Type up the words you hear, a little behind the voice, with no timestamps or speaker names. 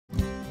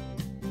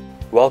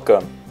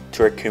Welcome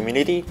to our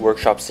Community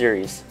Workshop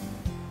Series.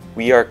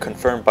 We are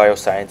Confirmed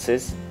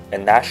BioSciences, a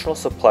national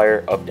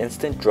supplier of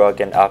instant drug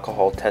and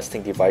alcohol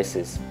testing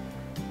devices.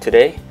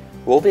 Today,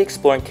 we'll be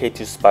exploring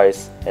K2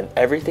 Spice and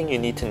everything you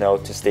need to know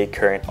to stay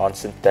current on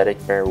synthetic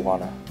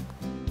marijuana.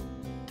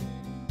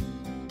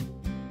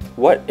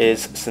 What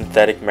is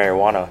synthetic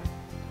marijuana?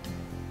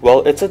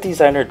 Well, it's a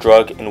designer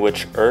drug in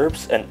which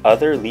herbs and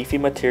other leafy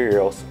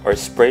materials are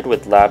sprayed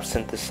with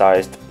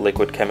lab-synthesized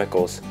liquid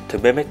chemicals to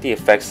mimic the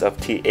effects of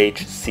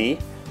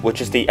THC, which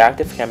is the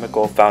active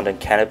chemical found in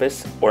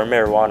cannabis or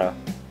marijuana.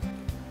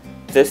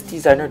 This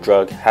designer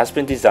drug has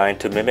been designed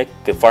to mimic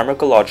the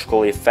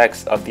pharmacological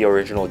effects of the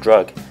original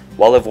drug,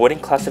 while avoiding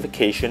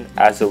classification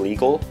as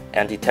illegal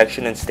and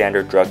detection in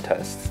standard drug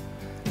tests.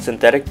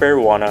 Synthetic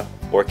marijuana,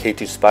 or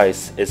K2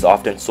 Spice, is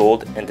often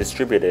sold and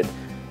distributed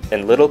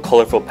in little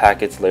colorful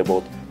packets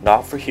labeled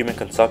 "not for human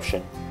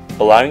consumption,"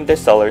 allowing their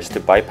sellers to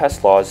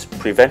bypass laws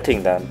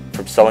preventing them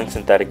from selling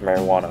synthetic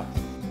marijuana.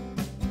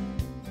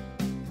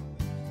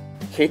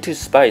 K2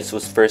 Spice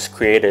was first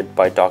created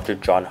by Dr.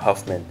 John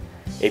Huffman,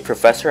 a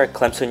professor at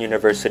Clemson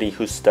University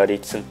who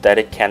studied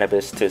synthetic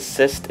cannabis to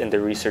assist in the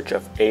research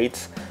of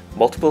AIDS,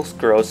 multiple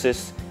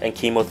sclerosis, and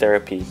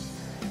chemotherapy.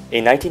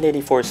 A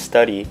 1984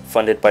 study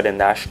funded by the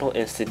National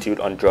Institute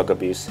on Drug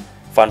Abuse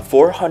found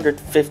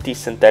 450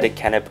 synthetic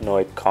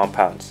cannabinoid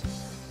compounds.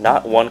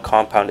 Not one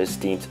compound is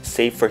deemed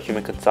safe for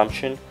human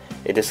consumption,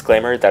 a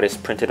disclaimer that is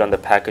printed on the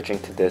packaging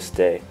to this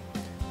day.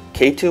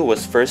 K2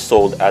 was first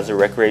sold as a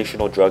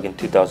recreational drug in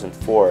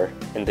 2004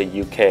 in the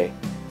UK.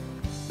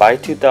 By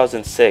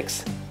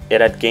 2006, it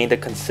had gained a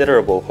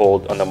considerable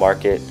hold on the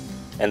market,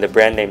 and the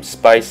brand name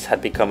Spice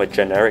had become a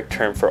generic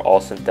term for all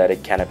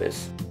synthetic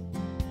cannabis.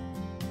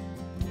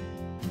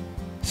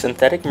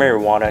 Synthetic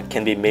marijuana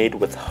can be made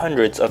with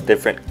hundreds of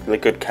different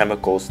liquid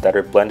chemicals that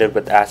are blended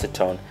with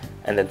acetone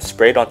and then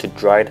sprayed onto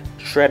dried,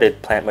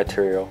 shredded plant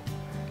material.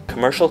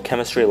 Commercial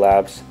chemistry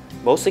labs,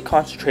 mostly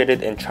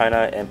concentrated in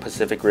China and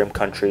Pacific Rim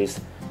countries,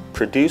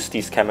 produce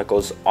these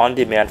chemicals on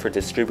demand for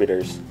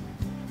distributors.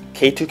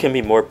 K2 can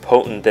be more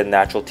potent than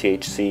natural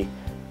THC,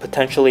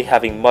 potentially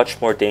having much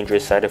more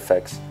dangerous side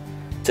effects.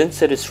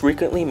 Since it is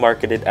frequently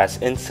marketed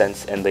as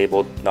incense and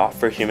labeled "not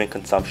for human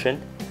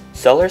consumption,"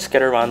 sellers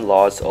get around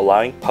laws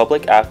allowing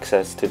public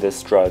access to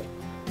this drug.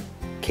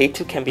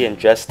 K2 can be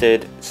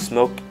ingested,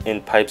 smoked in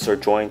pipes or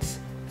joints,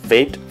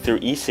 vaped through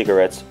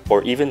e-cigarettes,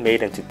 or even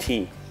made into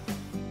tea.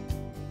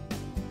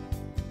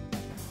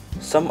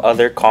 Some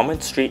other common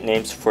street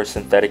names for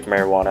synthetic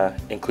marijuana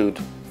include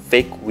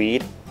fake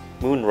weed,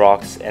 moon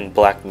rocks, and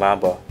black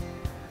mamba.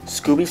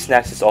 Scooby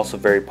Snacks is also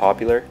very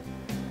popular.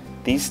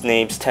 These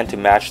names tend to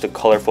match the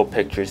colorful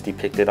pictures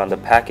depicted on the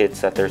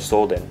packets that they're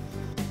sold in.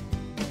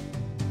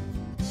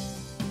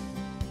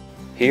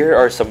 Here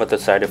are some of the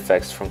side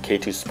effects from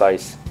K2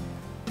 Spice.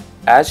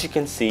 As you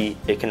can see,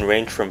 it can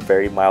range from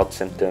very mild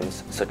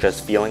symptoms such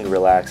as feeling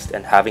relaxed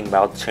and having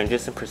mild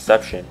changes in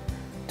perception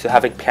to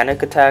having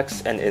panic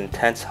attacks and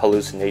intense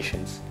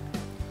hallucinations.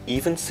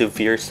 Even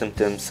severe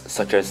symptoms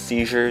such as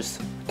seizures,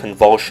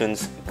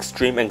 convulsions,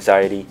 extreme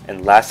anxiety,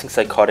 and lasting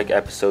psychotic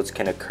episodes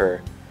can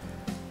occur.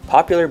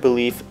 Popular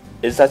belief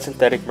is that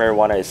synthetic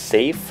marijuana is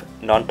safe,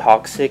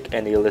 non-toxic,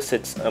 and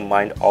elicits a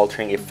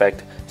mind-altering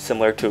effect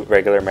similar to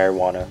regular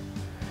marijuana.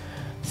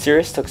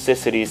 Serious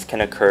toxicities can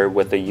occur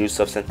with the use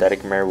of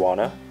synthetic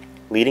marijuana,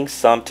 leading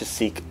some to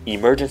seek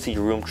emergency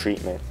room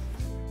treatment.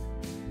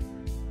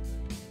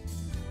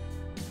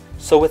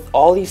 So with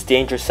all these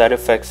dangerous side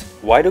effects,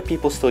 why do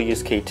people still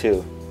use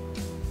K2?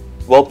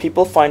 Well,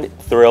 people find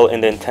thrill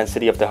in the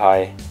intensity of the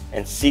high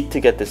and seek to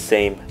get the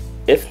same,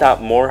 if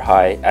not more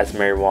high, as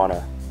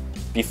marijuana.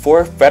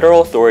 Before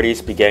federal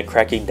authorities began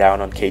cracking down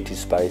on K2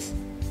 Spice,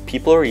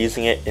 people were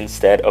using it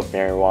instead of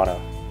marijuana.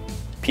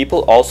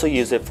 People also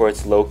use it for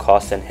its low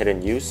cost and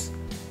hidden use.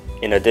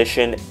 In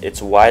addition,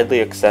 it's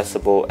widely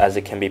accessible as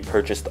it can be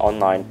purchased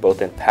online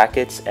both in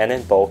packets and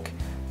in bulk,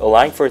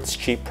 allowing for its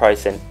cheap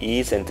price and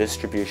ease in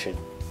distribution.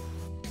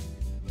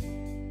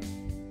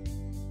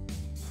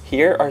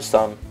 Here are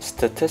some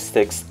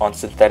statistics on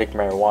synthetic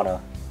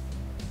marijuana.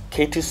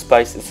 K2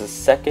 Spice is the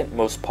second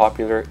most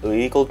popular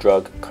illegal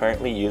drug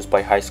currently used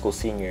by high school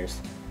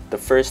seniors, the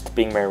first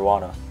being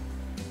marijuana.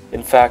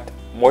 In fact,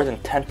 more than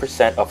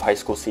 10% of high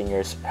school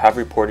seniors have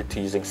reported to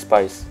using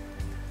Spice.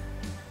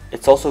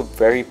 It's also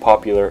very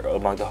popular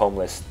among the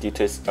homeless due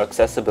to its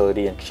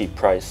accessibility and cheap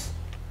price.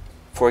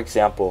 For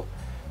example,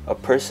 a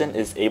person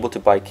is able to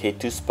buy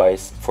K2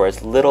 Spice for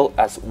as little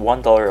as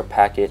 $1 a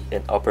packet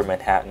in Upper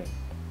Manhattan.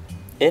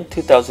 In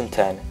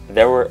 2010,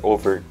 there were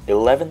over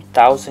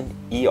 11,000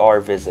 ER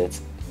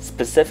visits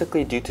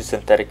specifically due to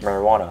synthetic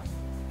marijuana.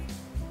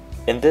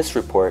 In this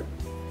report,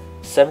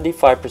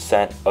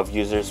 75% of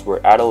users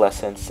were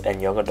adolescents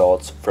and young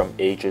adults from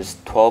ages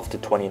 12 to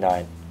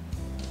 29.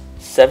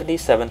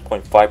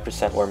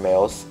 77.5% were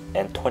males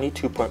and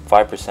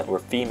 22.5% were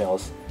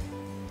females,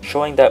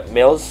 showing that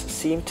males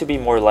seem to be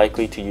more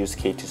likely to use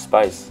K2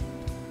 Spice.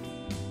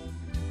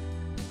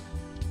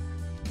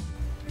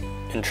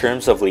 In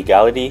terms of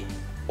legality,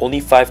 only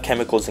 5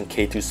 chemicals in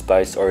K2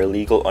 spice are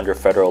illegal under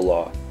federal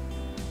law.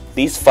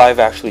 These 5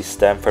 actually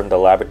stem from the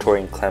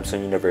laboratory in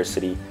Clemson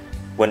University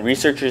when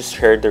researchers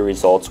shared their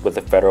results with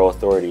the federal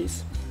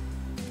authorities.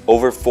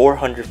 Over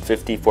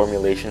 450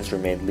 formulations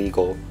remain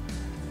legal.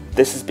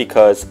 This is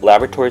because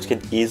laboratories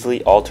can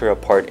easily alter a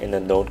part in a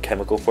known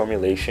chemical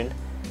formulation,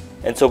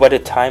 and so by the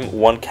time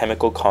one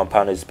chemical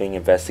compound is being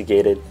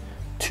investigated,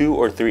 2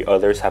 or 3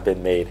 others have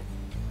been made.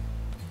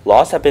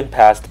 Laws have been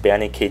passed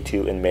banning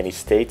K2 in many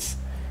states,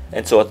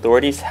 and so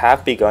authorities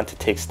have begun to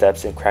take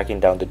steps in cracking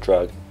down the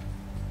drug.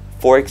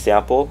 For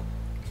example,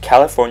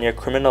 California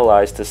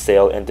criminalized the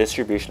sale and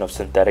distribution of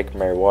synthetic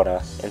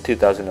marijuana in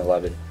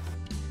 2011.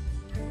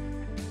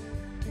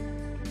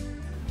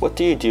 What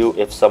do you do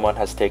if someone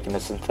has taken a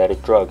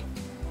synthetic drug?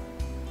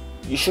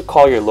 You should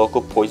call your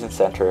local poison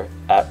center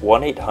at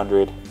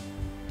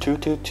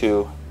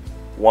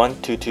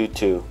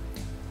 1-800-222-1222,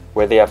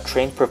 where they have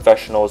trained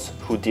professionals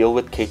who deal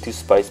with K2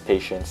 spice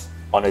patients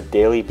on a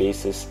daily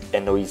basis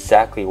and know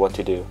exactly what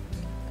to do.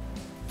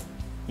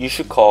 You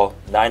should call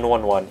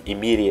 911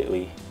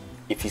 immediately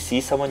if you see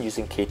someone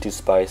using K2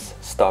 spice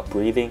stop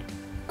breathing,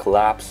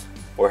 collapse,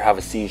 or have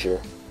a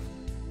seizure.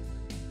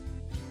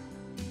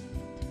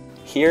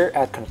 Here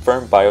at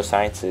Confirmed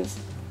BioSciences,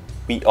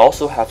 we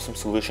also have some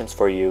solutions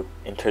for you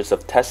in terms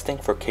of testing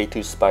for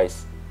K2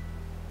 spice.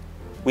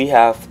 We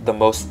have the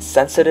most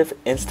sensitive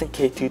instant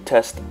K2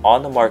 test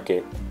on the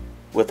market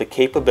with the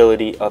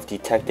capability of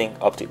detecting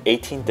up to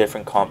 18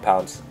 different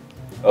compounds,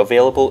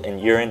 available in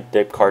urine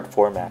dip card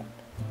format.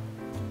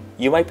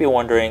 You might be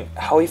wondering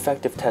how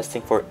effective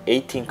testing for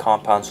 18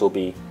 compounds will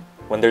be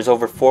when there's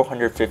over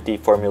 450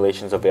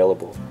 formulations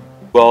available.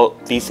 Well,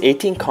 these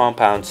 18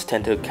 compounds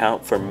tend to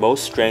account for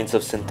most strains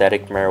of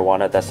synthetic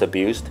marijuana that's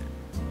abused,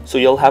 so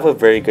you'll have a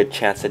very good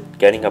chance at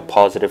getting a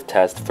positive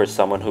test for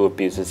someone who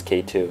abuses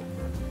K2.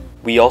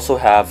 We also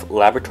have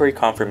laboratory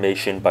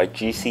confirmation by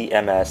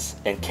GCMS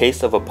in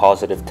case of a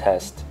positive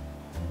test.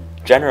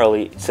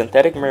 Generally,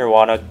 synthetic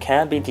marijuana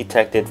can be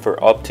detected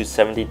for up to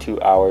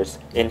 72 hours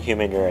in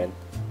human urine.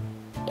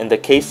 In the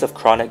case of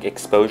chronic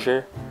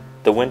exposure,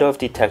 the window of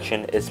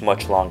detection is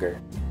much longer.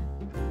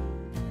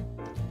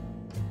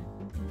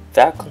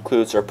 That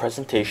concludes our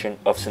presentation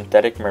of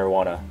synthetic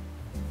marijuana.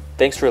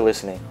 Thanks for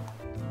listening.